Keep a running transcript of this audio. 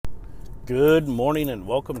Good morning and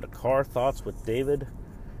welcome to Car Thoughts with David.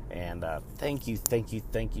 And thank you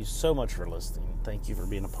so much for listening. Thank you for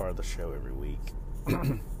being a part of the show every week.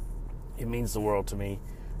 It means the world to me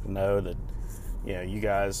to know that you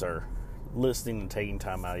guys are listening and taking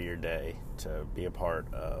time out of your day to be a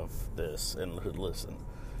part of this and listen.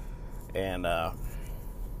 And if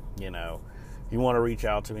you want to reach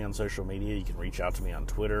out to me on social media, you can reach out to me on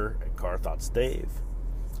Twitter at Car Thoughts Dave.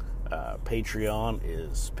 Patreon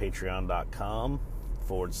is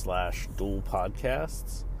patreon.com/dual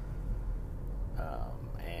podcasts.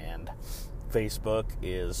 And Facebook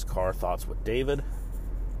is Car Thoughts with David.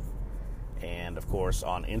 And of course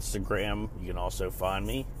on Instagram you can also find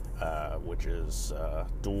me, which is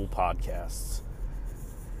Dual Podcasts.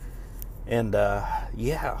 And so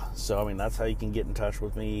that's how you can get in touch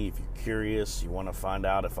with me. If you're curious, you want to find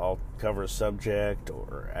out if I'll cover a subject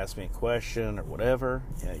or ask me a question or whatever,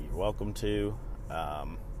 you're welcome to.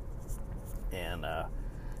 I'm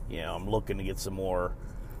looking to get some more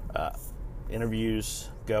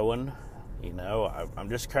interviews going. I'm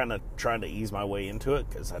just kind of trying to ease my way into it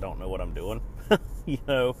because I don't know what I'm doing.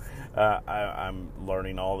 I'm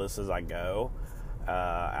learning all this as I go.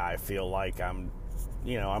 I feel like I'm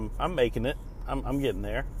making it. I'm getting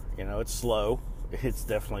there. It's slow. It's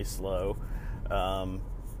definitely slow. But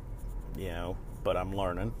I'm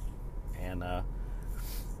learning. And,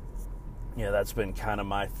 that's been kind of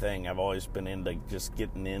my thing. I've always been into just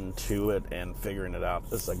getting into it and figuring it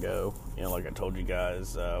out as I go. Like I told you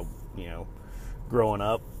guys, growing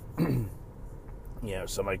up,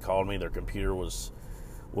 somebody called me, their computer was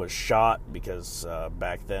shot because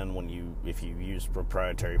back then if you used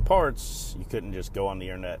proprietary parts, you couldn't just go on the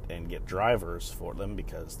internet and get drivers for them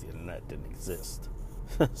because the internet didn't exist.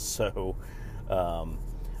 So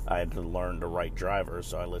I had to learn to write drivers,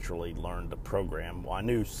 so I literally learned to program. Well, I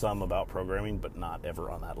knew some about programming, but not ever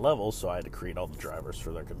on that level, so I had to create all the drivers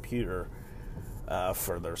for their computer,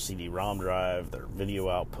 for their CD-ROM drive, their video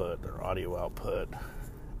output, their audio output.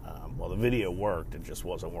 Well, the video worked, it just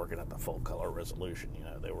wasn't working at the full color resolution.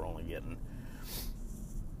 They were only getting,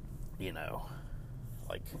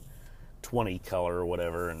 like 20 color or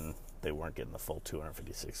whatever, and they weren't getting the full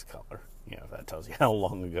 256 color. If that tells you how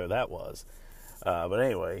long ago that was. But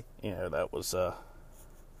anyway, that was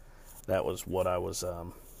what I was,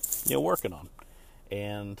 working on.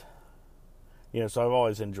 And, so I've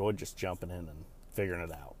always enjoyed just jumping in and figuring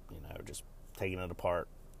it out, just taking it apart,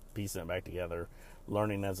 piecing it back together,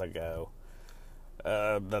 learning as I go.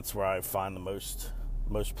 That's where I find the most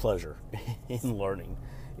pleasure in learning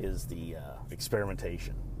is the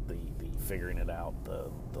experimentation, the figuring it out, the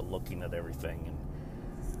looking at everything,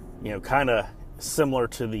 and kind of similar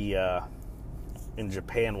to the in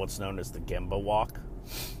Japan what's known as the Gemba walk,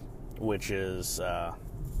 which is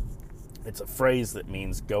it's a phrase that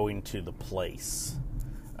means going to the place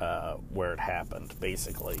where it happened.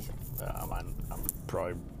 Basically, I'm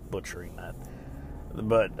probably butchering that.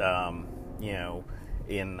 But,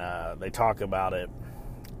 they talk about it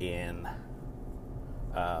in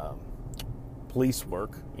police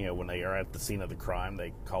work. When they are at the scene of the crime,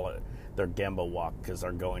 they call it their Gemba walk because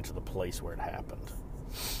they're going to the place where it happened.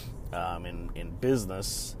 In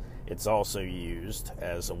business, it's also used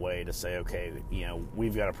as a way to say, okay,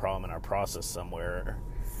 we've got a problem in our process somewhere,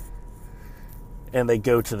 and they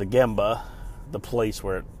go to the Gemba, the place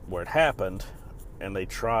where it happened, and they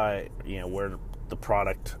try, where the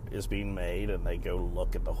product is being made, and they go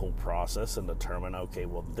look at the whole process and determine, okay,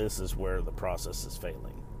 well, this is where the process is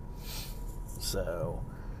failing. So,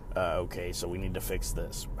 so we need to fix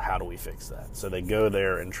this. How do we fix that? So they go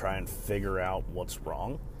there and try and figure out what's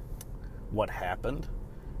wrong, what happened,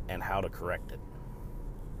 and how to correct it.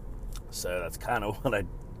 So that's kind of what I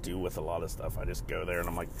do with a lot of stuff. I just go there and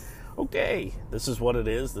I'm like, okay, this is what it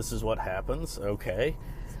is. This is what happens. Okay.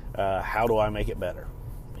 How do I make it better?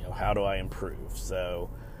 How do I improve? So,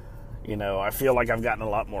 I feel like I've gotten a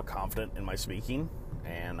lot more confident in my speaking,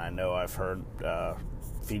 and I know I've heard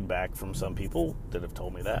feedback from some people that have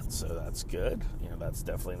told me that, so that's good. That's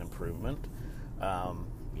definitely an improvement.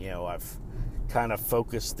 I've kind of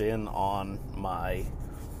focused in on my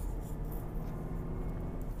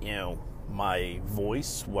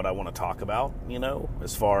voice, what I want to talk about,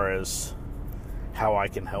 as far as how I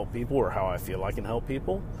can help people or how I feel I can help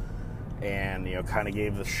people. And, kind of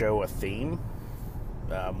gave the show a theme,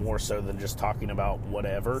 more so than just talking about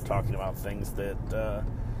talking about things that,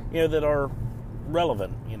 that are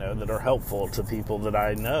relevant, that are helpful to people that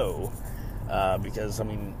I know. Because,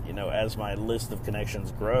 as my list of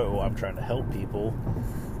connections grow, I'm trying to help people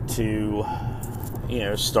to,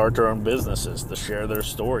 start their own businesses, to share their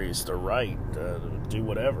stories, to write, to do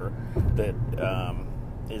whatever that,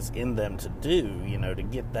 is in them to do, to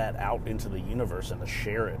get that out into the universe and to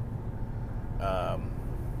share it,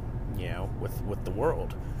 with the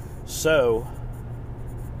world. So,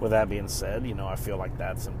 with that being said, I feel like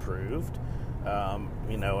that's improved.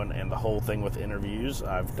 And the whole thing with interviews,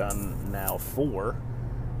 I've done now 4,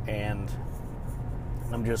 and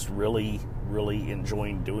I'm just really, really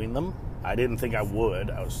enjoying doing them. I didn't think I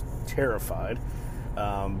would. I was terrified.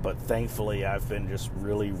 But thankfully, I've been just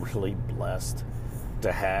really, really blessed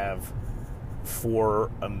to have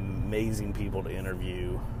 4 amazing people to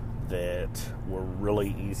interview that were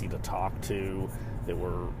really easy to talk to, that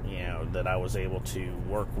were, that I was able to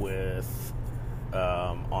work with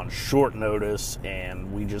on short notice,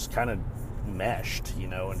 and we just kind of meshed,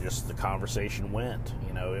 and just the conversation went.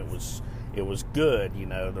 It was good.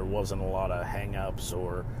 There wasn't a lot of hang-ups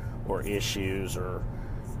or issues or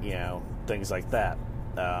things like that.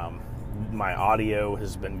 My audio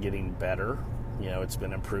has been getting better. It's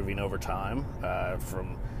been improving over time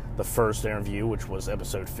from the first interview, which was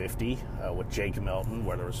episode 50 with Jake Melton,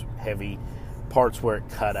 where there was heavy parts where it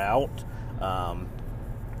cut out.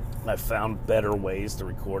 I found better ways to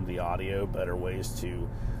record the audio, better ways to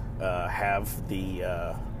have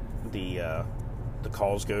the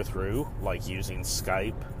calls go through, like using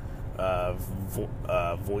Skype,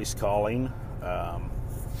 voice calling,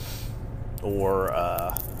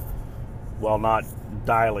 or not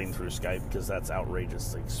dialing through Skype, because that's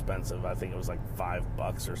outrageously expensive. I think it was like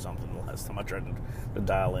 $5 or something the last time I tried to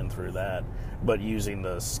dial in through that. But using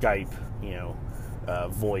the Skype,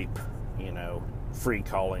 VoIP, free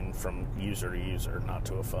calling from user to user, not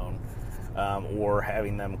to a phone, or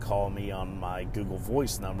having them call me on my Google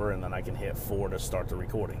Voice number, and then I can hit 4 to start the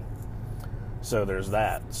recording. So there's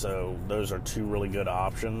that. So those are 2 really good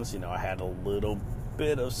options. I had a little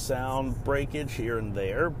bit of sound breakage here and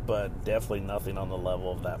there, but definitely nothing on the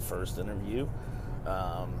level of that first interview.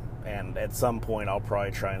 And at some point, I'll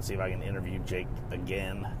probably try and see if I can interview Jake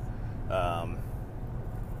again.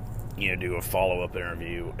 Do a follow-up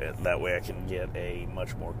interview. That way I can get a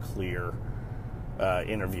much more clear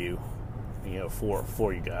interview,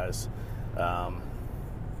 for you guys.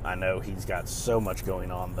 I know he's got so much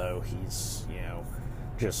going on, though. He's,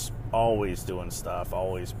 just always doing stuff,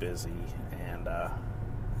 always busy. And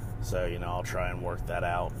so, I'll try and work that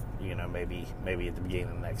out, maybe at the beginning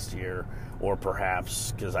of next year. Or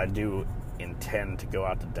perhaps, because I do intend to go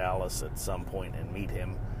out to Dallas at some point and meet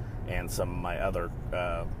him and some of my other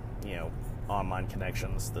online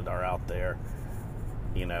connections that are out there.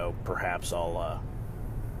 Perhaps I'll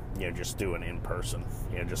just do an in-person,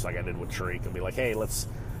 just like I did with Tariq. I'll be like, hey, let's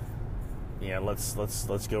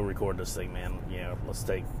go record this thing, man. Let's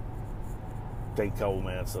take a couple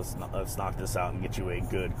minutes. Let's knock this out and get you a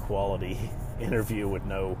good quality interview with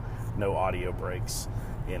no audio breaks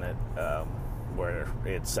in it, where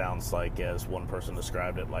it sounds like, as one person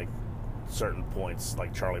described it, like certain points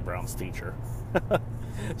like Charlie Brown's teacher.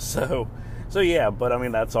 So yeah, but I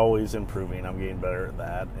mean, that's always improving. I'm getting better at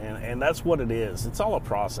that, and that's what it is. It's all a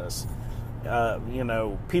process.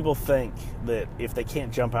 People think that if they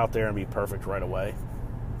can't jump out there and be perfect right away,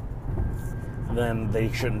 then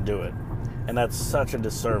they shouldn't do it. And that's such a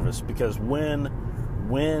disservice, because when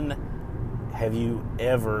have you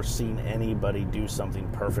ever seen anybody do something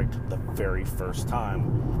perfect the very first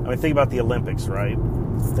time? I mean, think about the Olympics, right?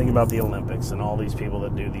 Think about the Olympics and all these people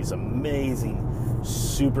that do these amazing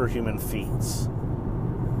superhuman feats.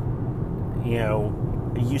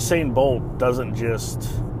 Usain Bolt doesn't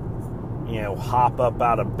just, hop up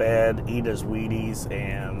out of bed, eat his Wheaties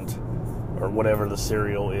or whatever the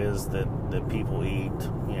cereal is that people eat,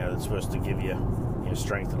 that's supposed to give you,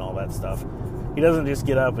 strength and all that stuff. He doesn't just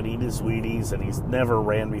get up and eat his Wheaties, and he's never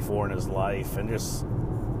ran before in his life, and just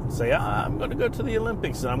say, I'm going to go to the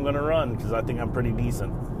Olympics and I'm going to run because I think I'm pretty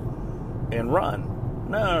decent, and run.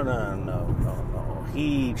 No.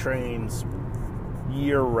 He trains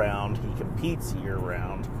year-round. He competes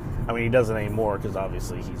year-round. I mean, he doesn't anymore because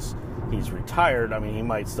obviously he's retired. I mean, he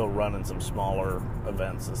might still run in some smaller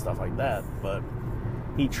events and stuff like that, but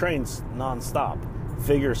he trains nonstop.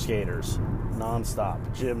 Figure skaters, nonstop.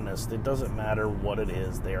 Gymnasts, it doesn't matter what it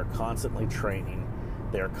is. They are constantly training.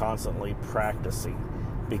 They are constantly practicing,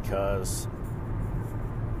 because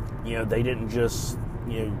they didn't just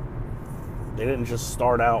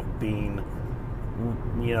start out being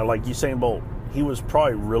like Usain Bolt. He was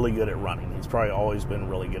probably really good at running. He's probably always been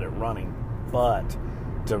really good at running, but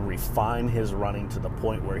to refine his running to the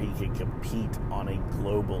point where he could compete on a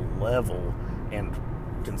global level and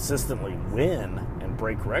consistently win and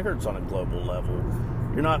break records on a global level,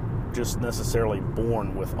 you're not just necessarily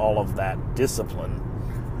born with all of that discipline.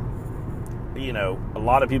 A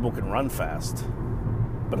lot of people can run fast.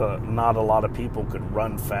 but not a lot of people could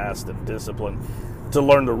run fast and discipline to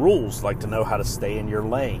learn the rules, like to know how to stay in your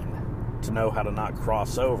lane, to know how to not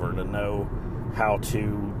cross over, to know how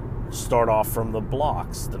to start off from the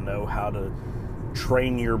blocks, to know how to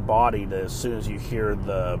train your body to, as soon as you hear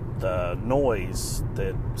the noise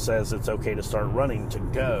that says it's okay to start running, to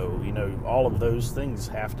go. All of those things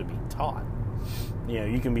have to be taught.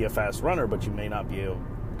 You can be a fast runner, but you may not be able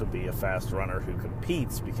to be a fast runner who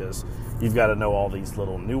competes, because you've got to know all these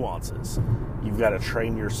little nuances. You've got to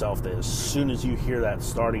train yourself that as soon as you hear that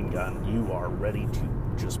starting gun, you are ready to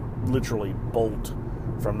just literally bolt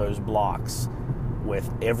from those blocks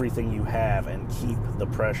with everything you have and keep the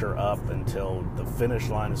pressure up until the finish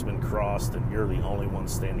line has been crossed and you're the only one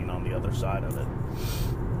standing on the other side of it.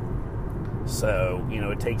 So,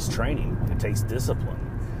 it takes training. It takes discipline.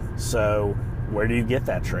 So, where do you get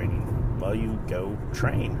that training? Well, you go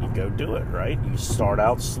train. You go do it, right? You start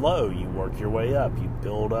out slow. You work your way up. You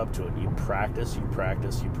build up to it. You practice, you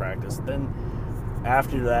practice, you practice. Then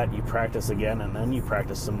after that, you practice again, and then you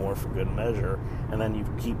practice some more for good measure, and then you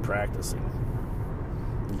keep practicing.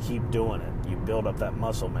 You keep doing it. You build up that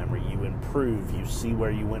muscle memory. You improve. You see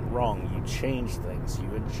where you went wrong. You change things.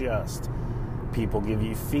 You adjust. People give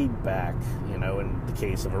you feedback. In the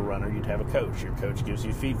case of a runner, you'd have a coach. Your coach gives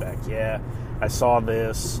you feedback. Yeah, I saw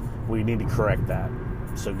this. We need to correct that.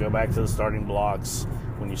 So go back to the starting blocks.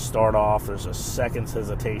 When you start off, there's a second's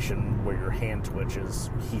hesitation where your hand twitches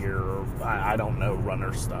here. I don't know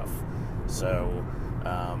runner stuff. So,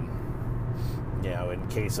 in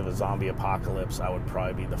case of a zombie apocalypse, I would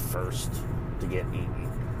probably be the first to get eaten.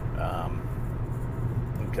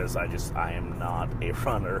 Because I am not a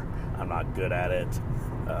runner. I'm not good at it.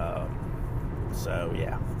 So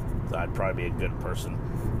I'd probably be a good person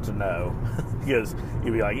to know. Because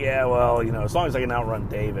you'd be like, yeah, well, as long as I can outrun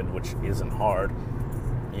David, which isn't hard,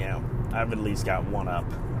 I've at least got one up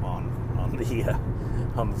on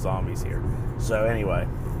the zombies here. So anyway,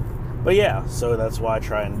 but yeah, so that's why I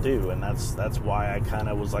try and do, and that's why I kind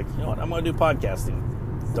of was like, I'm going to do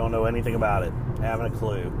podcasting. Don't know anything about it. Haven't a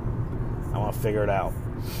clue. I want to figure it out.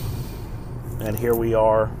 And here we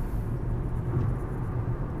are,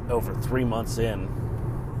 over 3 months in.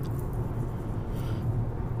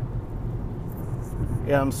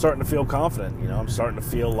 Yeah, I'm starting to feel confident. I'm starting to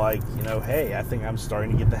feel like, hey, I think I'm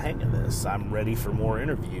starting to get the hang of this. I'm ready for more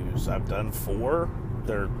interviews. I've done 4.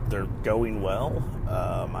 They're going well,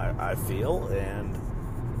 I feel, and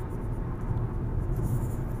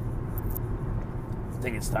I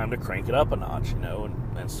think it's time to crank it up a notch,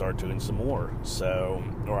 and start doing some more. So,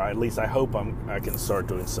 or at least I hope I can start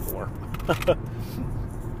doing some more.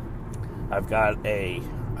 I've got a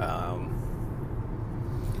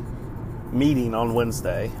meeting on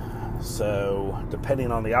Wednesday, so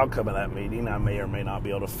depending on the outcome of that meeting, I may or may not be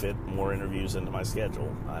able to fit more interviews into my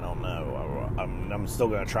schedule. I don't know. I'm still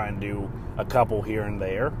going to try and do a couple here and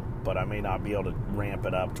there, but I may not be able to ramp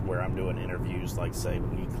it up to where I'm doing interviews like, say,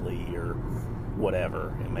 weekly or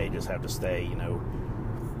whatever. It may just have to stay,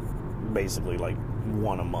 basically like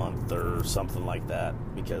one a month or something like that,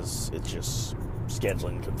 because it's just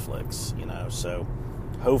scheduling conflicts, so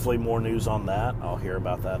hopefully more news on that. I'll hear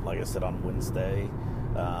about that, like I said, on Wednesday.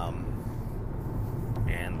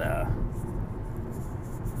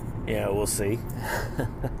 We'll see.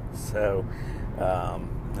 So,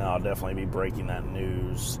 I'll definitely be breaking that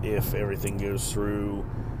news. If everything goes through,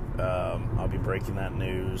 I'll be breaking that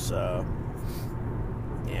news,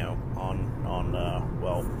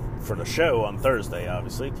 for the show on Thursday,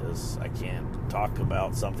 obviously, because I can't talk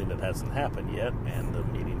about something that hasn't happened yet, and the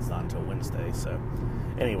meeting's not until Wednesday, so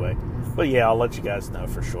anyway, but yeah, I'll let you guys know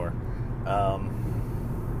for sure. But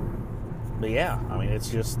yeah,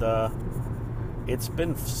 it's just, it's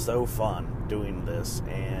been so fun doing this,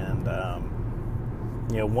 and,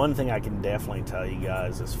 one thing I can definitely tell you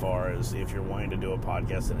guys, as far as if you're wanting to do a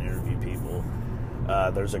podcast and interview people,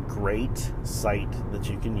 there's a great site that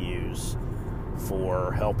you can use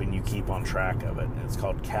for helping you keep on track of it, and it's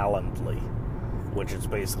called Calendly, which is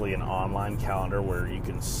basically an online calendar where you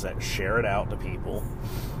can share it out to people.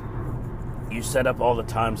 You set up all the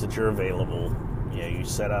times that you're available. You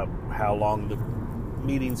set up how long the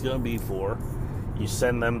meeting's going to be for. You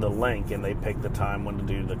send them the link, and they pick the time when to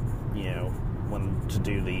do the,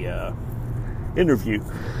 interview.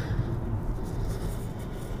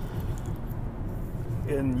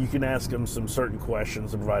 And you can ask them some certain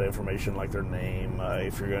questions and provide information like their name.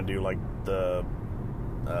 If you're going to do like the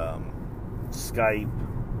Skype,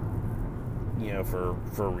 for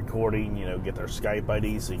recording, get their Skype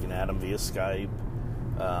ID so you can add them via Skype.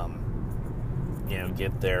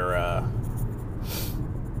 Get their,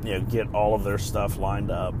 get all of their stuff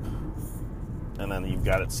lined up. and then you've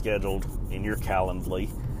got it scheduled in your Calendly,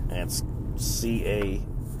 and it's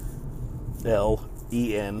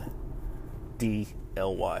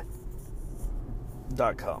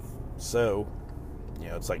CALENDLY.com. So,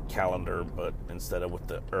 it's like calendar, but instead of with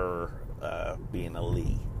the being a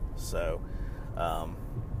Lee. So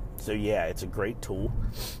yeah, it's a great tool.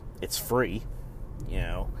 It's free.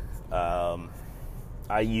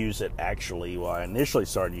 I use it actually. Well, I initially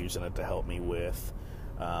started using it to help me with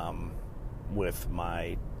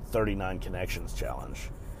my 39 Connections challenge,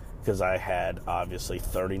 because I had obviously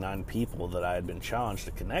 39 people that I had been challenged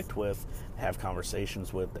to connect with, have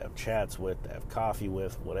conversations with, to have chats with, to have coffee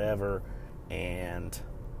with, whatever. And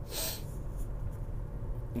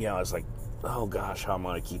I was like, oh gosh, how am I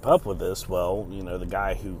going to keep up with this? Well, the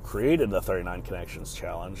guy who created the 39 Connections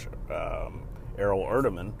challenge, Errol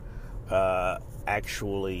Erdeman,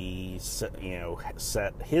 actually set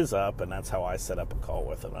his up, and that's how I set up a call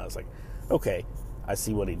with him. I was like, okay, I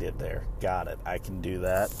see what he did there. Got it. I can do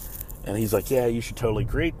that. And he's like, yeah, you should totally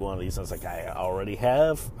create one of these. I was like, I already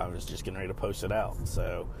have. I was just getting ready to post it out.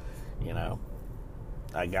 So,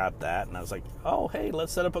 I got that, and I was like, oh, hey,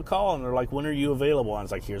 let's set up a call. And they're like, when are you available? I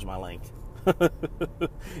was like, here's my link.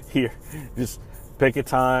 Here, just pick a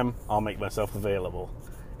time. I'll make myself available.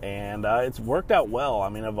 And it's worked out well. I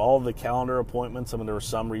mean, of all the calendar appointments, there were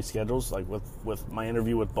some reschedules. Like with my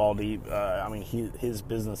interview with Baldy, his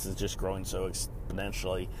business is just growing so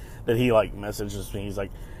exponentially that he messages me. He's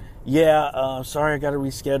like, yeah, sorry, I got to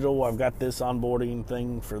reschedule. I've got this onboarding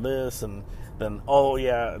thing for this, and then, oh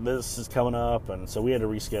yeah, this is coming up, and so we had to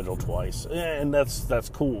reschedule twice. And that's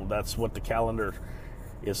cool. That's what the calendar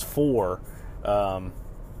is for,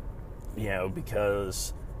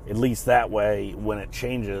 because at least that way, when it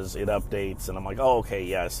changes, it updates, and I'm like, oh, okay,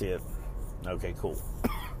 yeah, I see it. Okay, cool.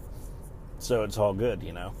 So it's all good,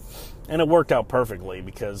 And it worked out perfectly,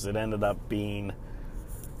 because it ended up being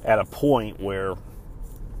at a point where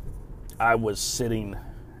I was sitting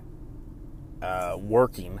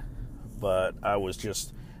working, but I was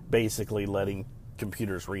just basically letting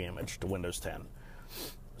computers reimage to Windows 10.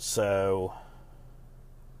 So,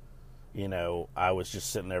 I was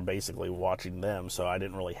just sitting there basically watching them, so I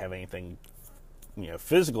didn't really have anything,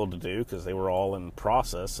 physical to do, because they were all in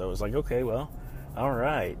process. So I was like, okay, well, all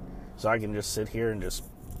right. So I can just sit here and just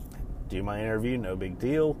do my interview, no big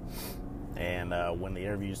deal. And when the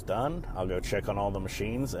interview's done, I'll go check on all the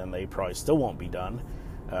machines, and they probably still won't be done,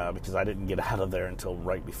 because I didn't get out of there until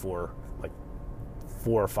right before,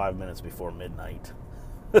 4 or 5 minutes before midnight.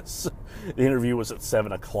 So the interview was at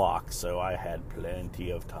 7 o'clock, so I had plenty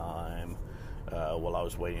of time while I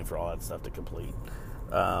was waiting for all that stuff to complete.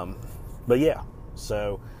 But yeah,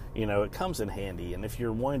 so, it comes in handy. And if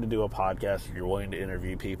you're wanting to do a podcast, or you're wanting to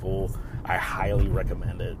interview people, I highly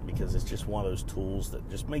recommend it, because it's just one of those tools that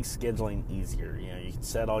just makes scheduling easier. You can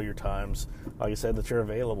set all your times, like I said, that you're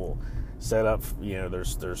available. Set up,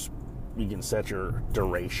 there's you can set your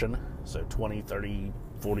duration, so 20, 30,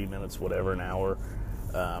 40 minutes, whatever, an hour,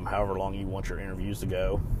 however long you want your interviews to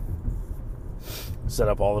go. Set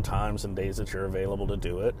up all the times and days that you're available to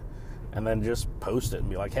do it, and then just post it and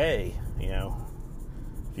be like, hey,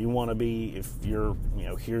 if you want to be, if you're,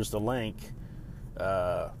 here's the link,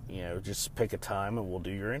 just pick a time and we'll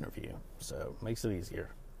do your interview. So it makes it easier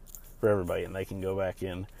for everybody, and they can go back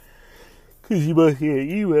in, because you both get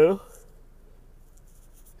an email.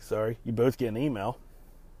 Sorry, you both get an email.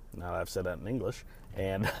 Now that I've said that in English.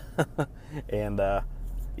 And,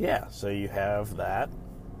 yeah, so you have that.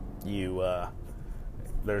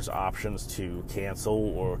 There's options to cancel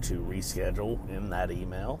or to reschedule in that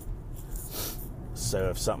email. So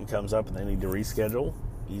if something comes up and they need to reschedule,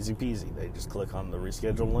 easy peasy. They just click on the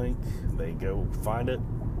reschedule link. They go find it.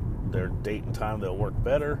 Their date and time that'll work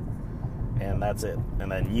better. And that's it.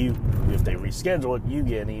 And then if they reschedule it, you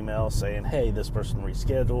get an email saying, hey, this person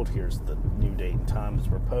rescheduled. Here's the new date and time that's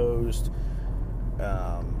proposed.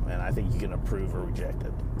 And I think you can approve or reject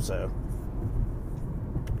it. So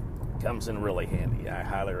it comes in really handy. I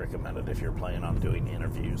highly recommend it if you're planning on doing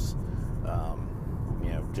interviews.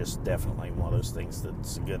 Just definitely one of those things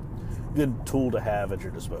that's a good tool to have at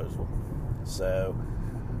your disposal. So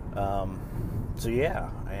yeah,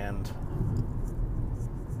 and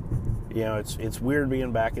it's weird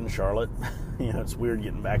being back in Charlotte. It's weird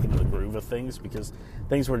getting back into the groove of things, because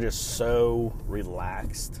things were just so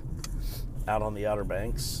relaxed out on the Outer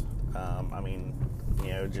Banks.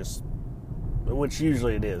 Which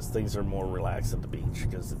usually it is. Things are more relaxed at the beach,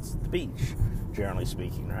 because it's the beach, generally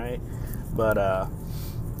speaking, right? But,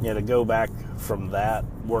 to go back from that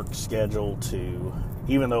work schedule to,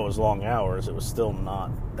 even though it was long hours, it was still not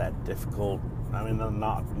that difficult.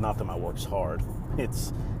 Not that my work's hard.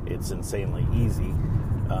 It's it's insanely easy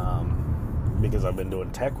because I've been doing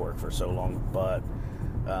tech work for so long. But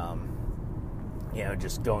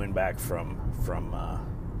just going back from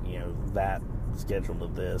that schedule to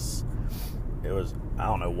this, it was, I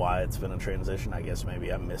don't know why it's been a transition. I guess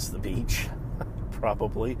maybe I missed the beach,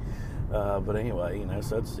 probably. But anyway,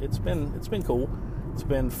 so it's been cool. It's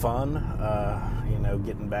been fun,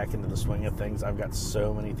 getting back into the swing of things. I've got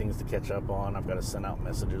so many things to catch up on. I've got to send out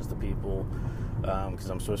messages to people because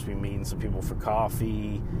I'm supposed to be meeting some people for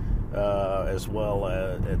coffee, as well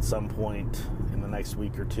as at some point in the next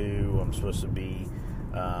week or two, I'm supposed to be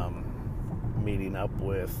meeting up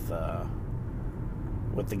with the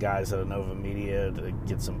guys at Innova Media to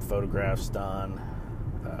get some photographs done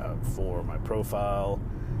for my profile,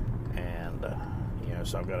 and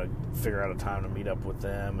so I've got to figure out a time to meet up with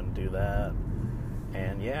them and do that.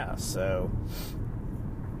 And so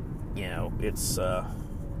it's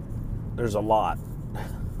there's a lot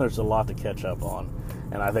to catch up on,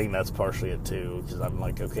 and I think that's partially it too, because I'm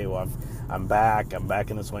like, okay, well, I'm back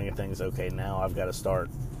in the swing of things. Okay, now I've got to start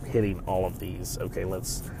hitting all of these. Okay,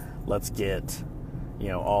 let's get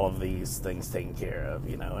all of these things taken care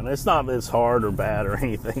of, and it's not as hard or bad or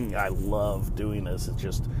anything. I love doing this. It's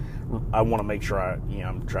just, I want to make sure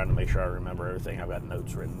I'm trying to make sure I remember everything. I've got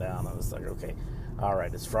notes written down, and it's like, okay, all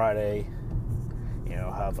right, it's Friday, I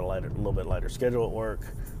have a little bit lighter schedule at work.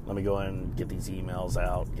 Let me go ahead and get these emails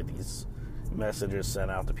out, get these messages sent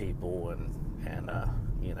out to people, and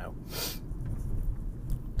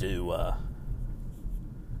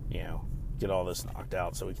get all this knocked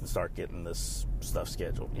out so we can start getting this stuff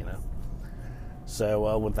scheduled,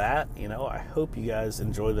 So with that, I hope you guys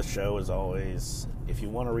enjoy the show as always. If you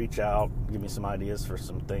want to reach out, give me some ideas for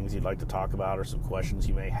some things you'd like to talk about or some questions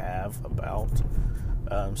you may have about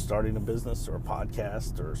starting a business or a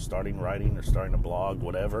podcast or starting writing or starting a blog,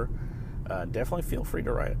 whatever, definitely feel free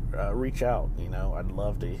to reach out. I'd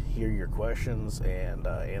love to hear your questions and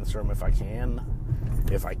answer them if I can.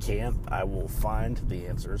 If I can't, I will find the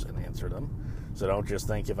answers and answer them. So don't just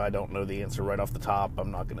think if I don't know the answer right off the top,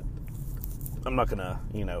 I'm not gonna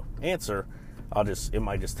answer. It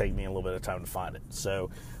might just take me a little bit of time to find it. So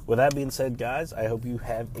with that being said, guys, I hope you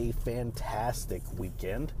have a fantastic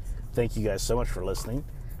weekend. Thank you guys so much for listening,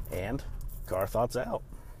 and Car Thoughts out.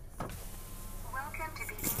 Welcome to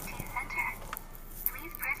BCT Center.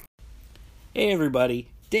 Please press. Hey everybody,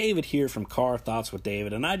 David here from Car Thoughts with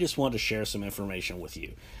David, and I just want to share some information with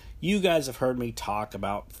you. You guys have heard me talk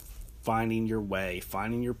about finding your way,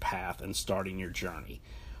 finding your path, and starting your journey.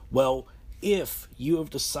 Well, if you have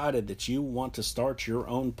decided that you want to start your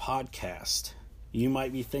own podcast, you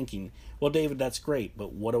might be thinking, well, David, that's great,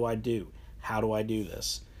 but what do I do? How do I do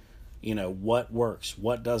this? What works?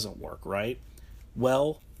 What doesn't work, right?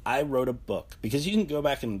 Well, I wrote a book, because you can go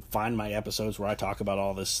back and find my episodes where I talk about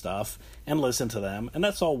all this stuff and listen to them, and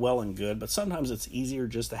that's all well and good, but sometimes it's easier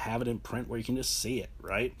just to have it in print where you can just see it,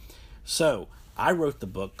 right? So, I wrote the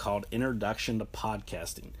book called Introduction to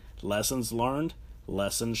Podcasting, Lessons Learned,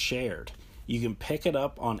 Lessons Shared. You can pick it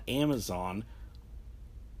up on Amazon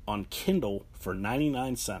on Kindle for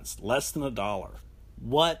 99 cents, less than $1.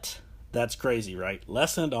 What? That's crazy, right?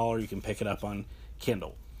 Less than $1, you can pick it up on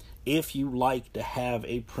Kindle. If you like to have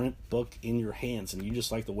a print book in your hands and you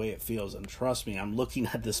just like the way it feels, and trust me, I'm looking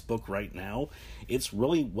at this book right now, it's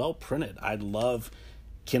really well printed. I love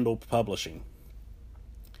Kindle publishing.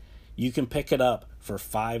 You can pick it up for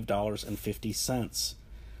 $5.50.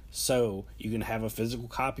 So you can have a physical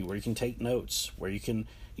copy where you can take notes, where you can,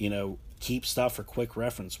 keep stuff for quick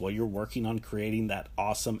reference while you're working on creating that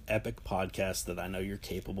awesome epic podcast that I know you're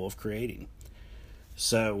capable of creating.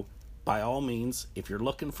 So by all means, if you're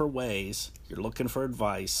looking for ways, you're looking for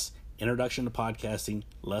advice, Introduction to Podcasting,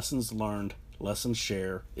 Lessons Learned, Lessons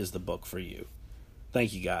Shared is the book for you.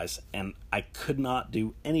 Thank you guys, and I could not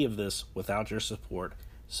do any of this without your support.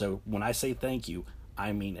 So when I say thank you,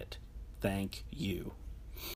 I mean it. Thank you.